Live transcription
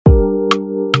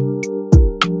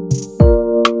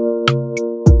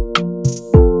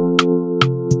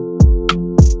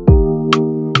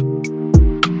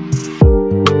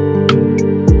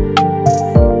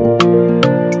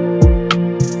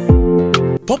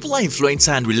Popular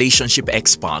influencer and relationship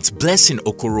expert Blessing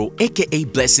Okoro, aka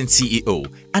BlessingCEO,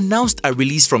 announced a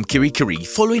release from Kirikri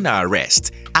following her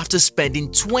arrest after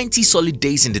spending 20 solid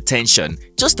days in detention,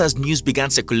 just as news began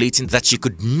circulating that she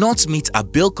could not meet her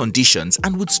bail conditions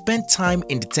and would spend time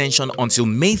in detention until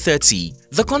May 30.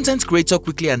 The content creator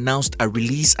quickly announced a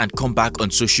release and comeback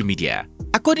on social media.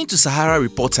 According to Sahara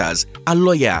reporters, a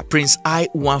lawyer, Prince I.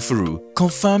 Uwanfuru,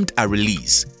 confirmed a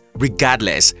release.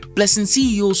 Regardless,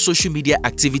 BlessingCEO's social media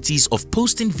activities of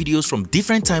posting videos from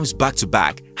different times back to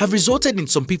back have resulted in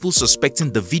some people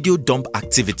suspecting the video dump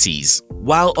activities.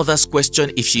 While others question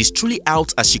if she is truly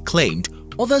out as she claimed,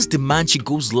 others demand she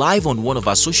goes live on one of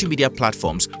her social media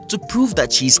platforms to prove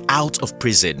that she is out of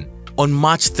prison. On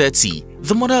March 30,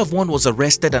 the mother of one was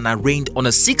arrested and arraigned on a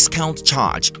 6-count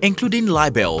charge, including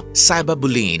libel,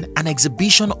 cyberbullying, and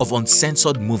exhibition of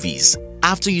uncensored movies,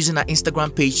 after using her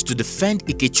Instagram page to defend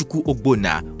Ikechukwu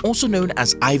Ogbonna, also known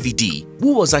as IVD,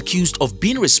 who was accused of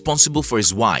being responsible for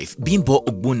his wife, Bimbo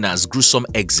Ogbonna's gruesome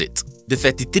exit. The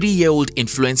 33-year-old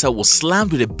influencer was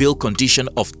slammed with a bail condition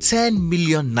of 10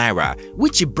 million naira,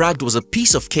 which she bragged was a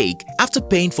piece of cake after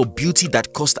paying for beauty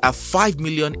that cost her 5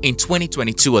 million in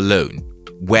 2022 alone.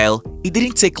 Well, it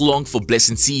didn't take long for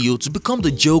BlessingCEO to become the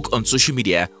joke on social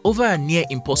media over a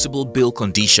near-impossible bail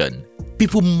condition.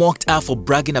 People mocked her for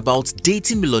bragging about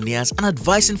dating millionaires and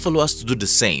advising followers to do the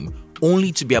same,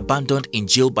 only to be abandoned in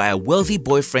jail by a wealthy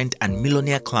boyfriend and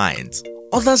millionaire client.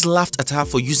 Others laughed at her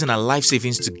for using her life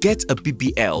savings to get a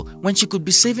BBL when she could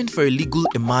be saving for a legal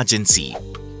emergency.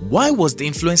 Why was the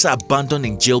influencer abandoned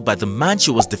in jail by the man she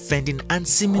was defending and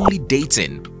seemingly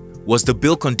dating? Was the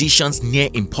bail conditions near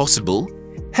impossible?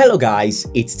 Hello guys,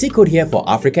 it's T-Code here for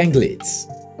African Glitz.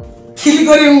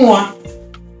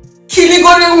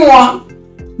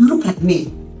 Look at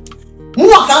me.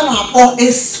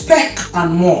 A speck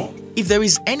and more. If there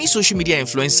is any social media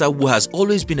influencer who has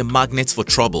always been a magnet for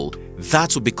trouble,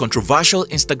 that would be controversial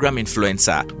Instagram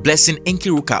influencer Blessing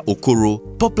Nkiruka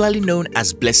Okoro, popularly known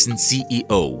as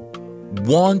BlessingCEO.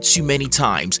 One too many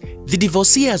times, the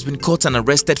divorcee has been caught and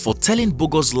arrested for telling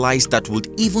bogus lies that would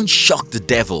even shock the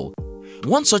devil.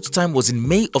 One such time was in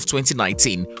May of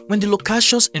 2019 when the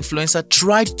loquacious influencer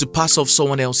tried to pass off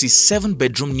someone else's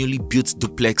 7-bedroom newly built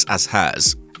duplex as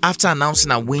hers. After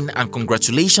announcing a win and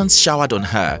congratulations showered on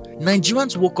her,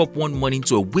 Nigerians woke up one morning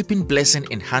to a whipping Blessing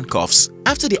in handcuffs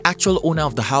after the actual owner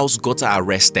of the house got her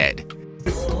arrested.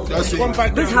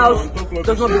 This house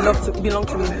does not belong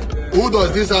to me. Who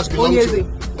does this house belong to?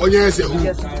 Onyeze who?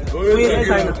 Yes.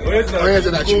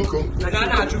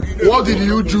 What did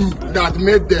you do that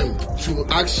made them to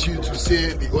ask you to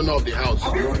say the owner of the house?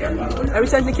 I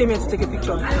recently came here to take a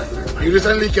picture. You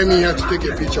recently came in here to take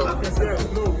a picture? Yes, sir.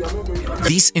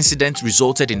 This incident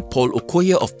resulted in Paul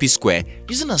Okoye of P-Square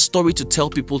using a story to tell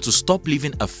people to stop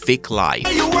living a fake life.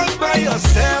 You work by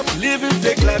yourself, living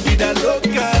fake la vida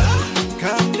loca.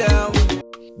 Calm down.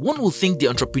 One would think the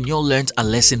entrepreneur learned a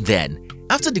lesson then.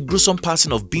 After the gruesome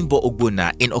passing of Bimbo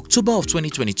Ogbonna in October of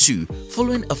 2022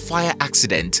 following a fire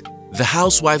accident, the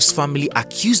housewife's family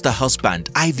accused the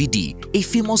husband, IVD, a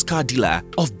famous car dealer,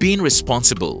 of being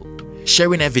responsible.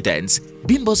 Sharing evidence,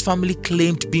 Bimbo's family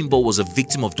claimed Bimbo was a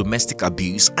victim of domestic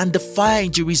abuse and the fire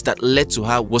injuries that led to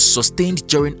her was sustained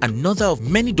during another of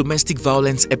many domestic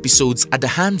violence episodes at the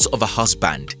hands of her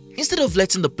husband. Instead of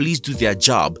letting the police do their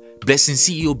job,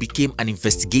 BlessingCEO became an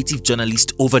investigative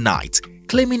journalist overnight,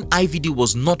 claiming IVD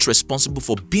was not responsible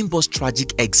for Bimbo's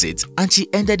tragic exit and she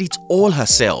ended it all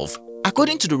herself.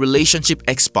 According to the relationship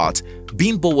expert,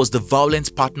 Bimbo was the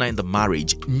violent partner in the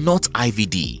marriage, not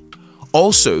IVD.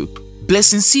 Also,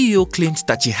 BlessingCEO claimed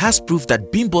that she has proof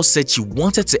that Bimbo said she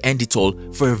wanted to end it all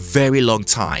for a very long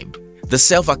time. The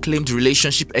self-acclaimed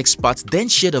relationship expert then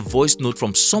shared a voice note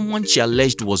from someone she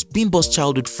alleged was Bimbo's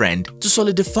childhood friend to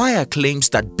solidify her claims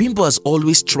that Bimbo has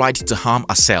always tried to harm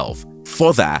herself.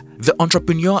 Further, the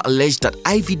entrepreneur alleged that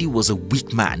IVD was a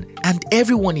weak man and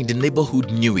everyone in the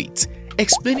neighborhood knew it,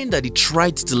 explaining that he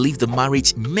tried to leave the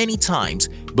marriage many times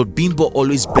but Bimbo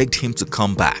always begged him to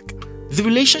come back. The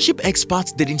relationship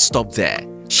expert didn't stop there.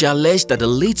 She alleged that the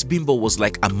late Bimbo was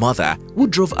like a mother who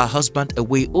drove her husband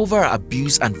away over her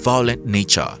abuse and violent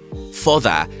nature.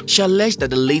 Further, she alleged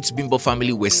that the late Bimbo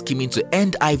family were scheming to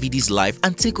end IVD's life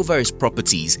and take over his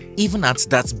properties, even at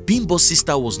that Bimbo's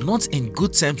sister was not in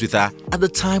good terms with her at the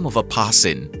time of her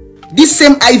passing. This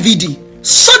same IVD,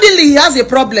 suddenly he has a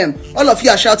problem. All of you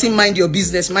are shouting, mind your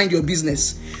business, mind your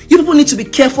business. You people need to be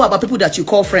careful about people that you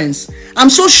call friends. I'm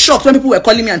so shocked when people were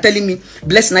calling me and telling me,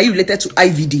 Blessing, are you related to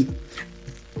IVD?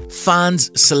 Fans,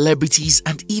 celebrities,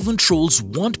 and even trolls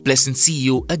warned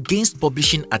BlessingCEO against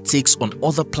publishing her takes on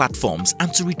other platforms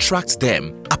and to retract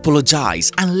them,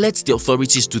 apologize, and let the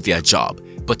authorities do their job.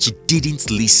 But she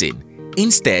didn't listen.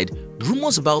 Instead,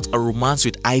 rumors about a romance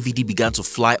with IVD began to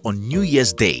fly on New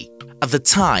Year's Day. At the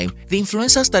time, the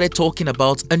influencer started talking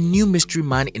about a new mystery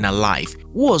man in her life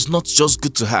who was not just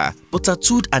good to her but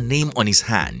tattooed a name on his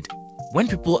hand. When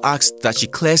people asked that she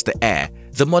clears the air,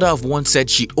 the mother of one said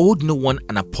she owed no one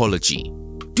an apology.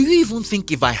 Do you even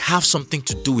think if I have something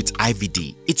to do with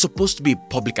IVD, it's supposed to be a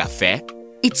public affair?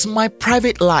 It's my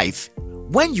private life.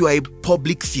 When you are a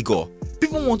public figure,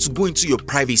 people want to go into your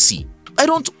privacy. I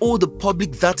don't owe the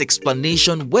public that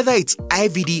explanation whether it's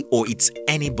IVD or it's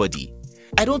anybody.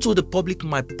 I don't owe the public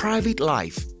my private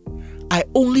life. I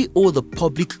only owe the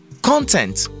public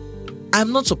content.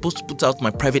 I'm not supposed to put out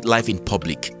my private life in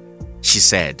public, she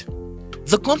said.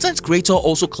 The content creator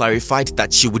also clarified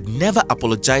that she would never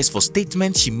apologize for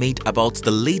statements she made about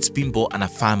the late Bimbo and her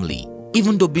family,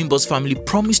 even though Bimbo's family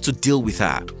promised to deal with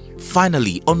her.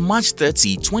 Finally, on March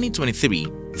 30, 2023,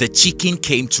 the chicken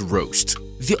came to roast.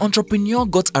 The entrepreneur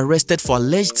got arrested for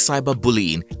alleged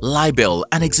cyberbullying, libel,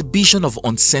 and exhibition of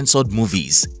uncensored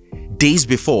movies. Days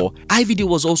before, IVD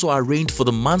was also arraigned for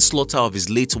the manslaughter of his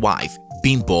late wife,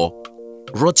 Bimbo.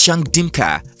 Rodshang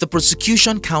Dimka, the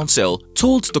prosecution counsel,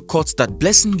 told the court that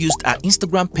Blessing used her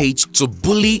Instagram page to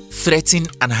bully, threaten,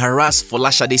 and harass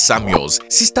Folashade Samuels,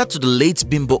 sister to the late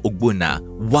Bimbo Ogbonna,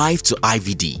 wife to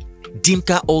IVD.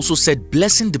 Dimka also said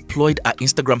Blessing deployed her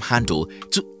Instagram handle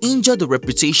to injure the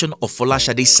reputation of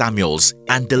Folashade Samuels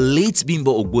and the late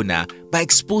Bimbo Ogbonna by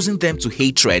exposing them to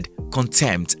hatred,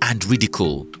 contempt, and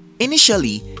ridicule.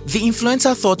 Initially, the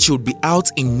influencer thought she would be out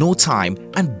in no time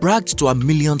and bragged to her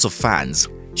millions of fans.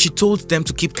 She told them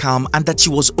to keep calm and that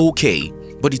she was okay,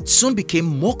 but it soon became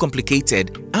more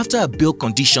complicated after her bail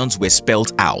conditions were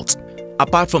spelled out.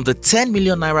 Apart from the 10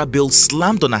 million naira bill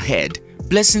slammed on her head,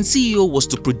 BlessingCEO was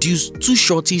to produce 2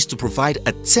 shorties to provide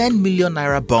a 10 million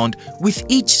naira bond with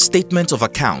each statement of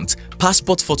account,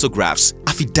 passport photographs,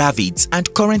 affidavits,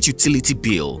 and current utility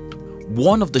bill.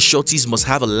 One of the shorties must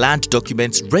have a land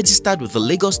document registered with the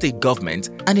Lagos State government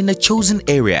and in a chosen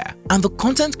area, and the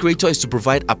content creator is to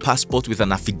provide a passport with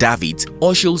an affidavit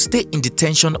or she'll stay in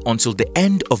detention until the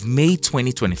end of May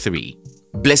 2023.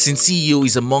 BlessingCEO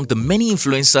is among the many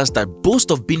influencers that boast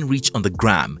of being rich on the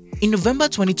gram. In November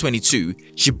 2022,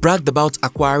 she bragged about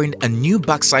acquiring a new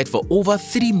backside for over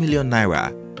 3 million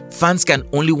naira. Fans can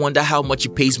only wonder how much she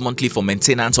pays monthly for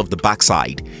maintenance of the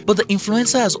backside, but the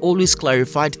influencer has always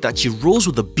clarified that she rolls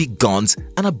with the big guns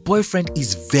and her boyfriend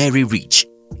is very rich.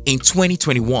 In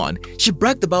 2021, she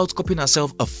bragged about copying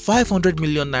herself a 500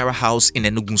 million naira house in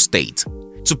Enugu State.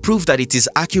 To prove that it is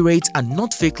accurate and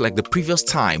not fake like the previous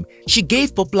time, she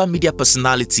gave popular media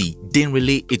personality Dane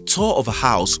Relay a tour of her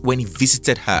house when he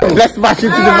visited her. Let's march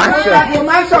into the mansion. The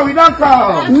mansion, we don't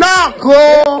come. No,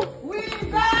 go. We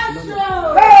don't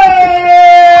show.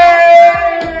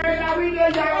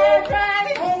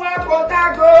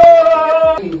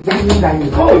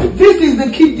 Oh, this is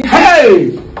the kid. Hey!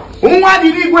 What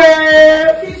did he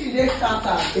wear? It is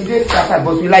starter. It is starter,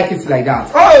 but we like it like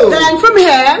that. Oh! Then from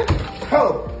here,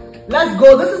 let's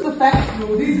go. This is the first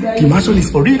floor. This guy. The mansion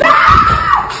is for real.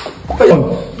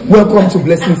 Welcome to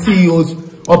BlessingCEO's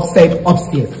upside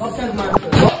upstairs. Upstairs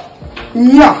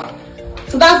mansion. Yeah.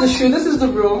 So that's the shoe. This is the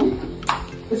room.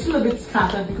 It's still a bit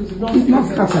scattered because we don't. It's not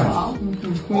scattered.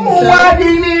 What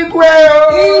did he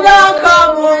wear? He don't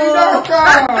come. He don't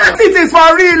come. It is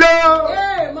for real.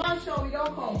 Yeah, mansion. We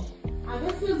don't come. And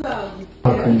this is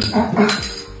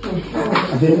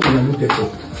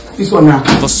This one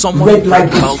now. For someone red light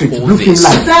about all district, this,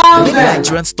 light. many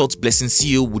Nigerians thought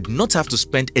BlessingCEO would not have to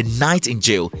spend a night in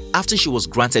jail after she was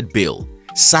granted bail.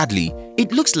 Sadly,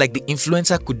 it looks like the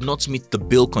influencer could not meet the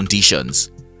bail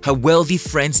conditions. Her wealthy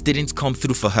friends didn't come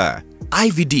through for her.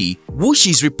 IVD, who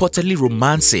she's reportedly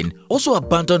romancing, also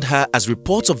abandoned her as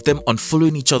reports of them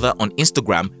unfollowing each other on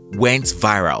Instagram went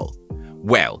viral.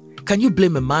 Well, can you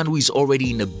blame a man who is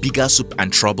already in a bigger soup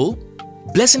and trouble?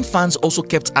 Blessing fans also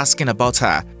kept asking about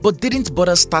her but didn't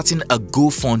bother starting a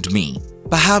GoFundMe.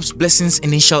 Perhaps Blessing's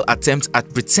initial attempt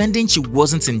at pretending she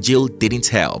wasn't in jail didn't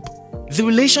help. The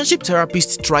relationship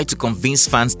therapist tried to convince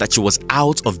fans that she was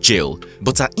out of jail,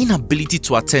 but her inability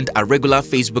to attend her regular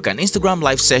Facebook and Instagram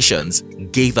live sessions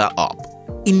gave her up.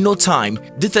 In no time,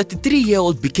 the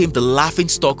 33-year-old became the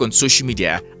laughingstock on social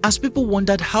media as people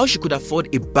wondered how she could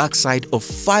afford a backside of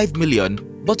 5 million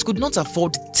but could not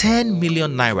afford 10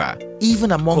 million naira,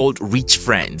 even among called rich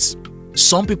friends.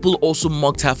 Some people also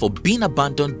mocked her for being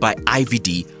abandoned by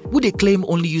IVD, who they claim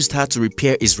only used her to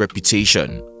repair his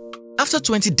reputation. After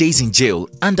 20 days in jail,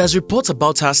 and as reports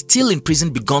about her still in prison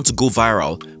began to go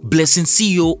viral,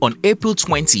 BlessingCEO on April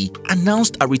 20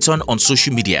 announced a return on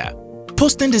social media.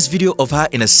 Posting this video of her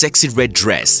in a sexy red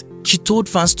dress, she told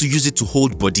fans to use it to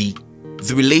hold body.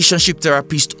 The relationship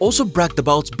therapist also bragged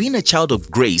about being a child of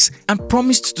grace and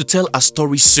promised to tell a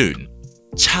story soon.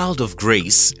 Child of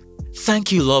grace.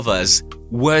 Thank you, lovers.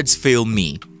 Words fail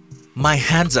me. My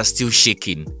hands are still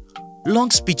shaking. Long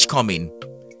speech coming,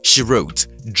 she wrote,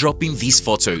 dropping these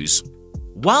photos.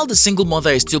 While the single mother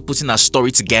is still putting her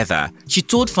story together, she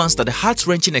told fans that the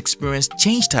heart-wrenching experience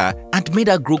changed her and made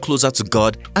her grow closer to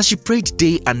God as she prayed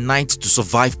day and night to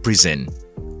survive prison.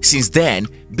 Since then,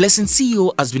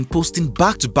 BlessingCEO has been posting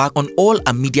back-to-back on all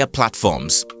her media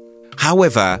platforms.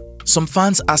 However, some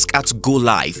fans ask her to go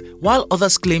live, while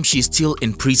others claim she is still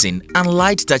in prison and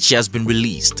lied that she has been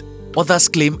released. Others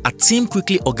claim a team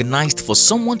quickly organized for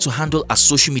someone to handle her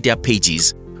social media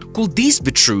pages. Could this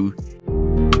be true?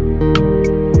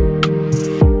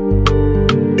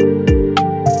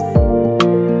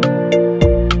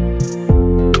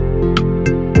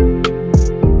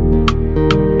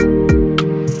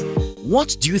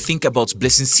 What do you think about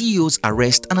BlessingCEO's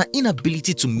arrest and her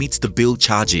inability to meet the bail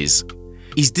charges?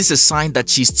 Is this a sign that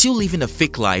she's still living a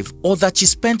fake life, or that she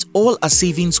spent all her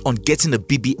savings on getting a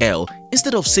BBL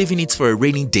instead of saving it for a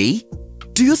rainy day?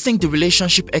 Do you think the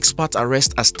relationship expert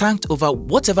arrest has tanked over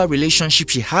whatever relationship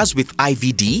she has with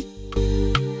IVD?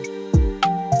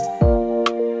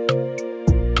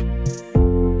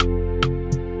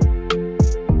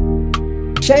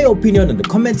 Share your opinion in the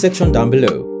comment section down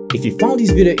below. If you found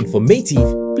this video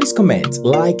informative, please comment,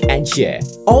 like and share.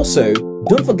 Also,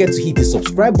 don't forget to hit the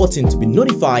subscribe button to be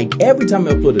notified every time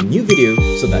I upload a new video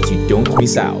so that you don't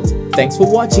miss out. Thanks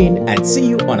for watching and see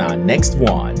you on our next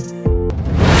one.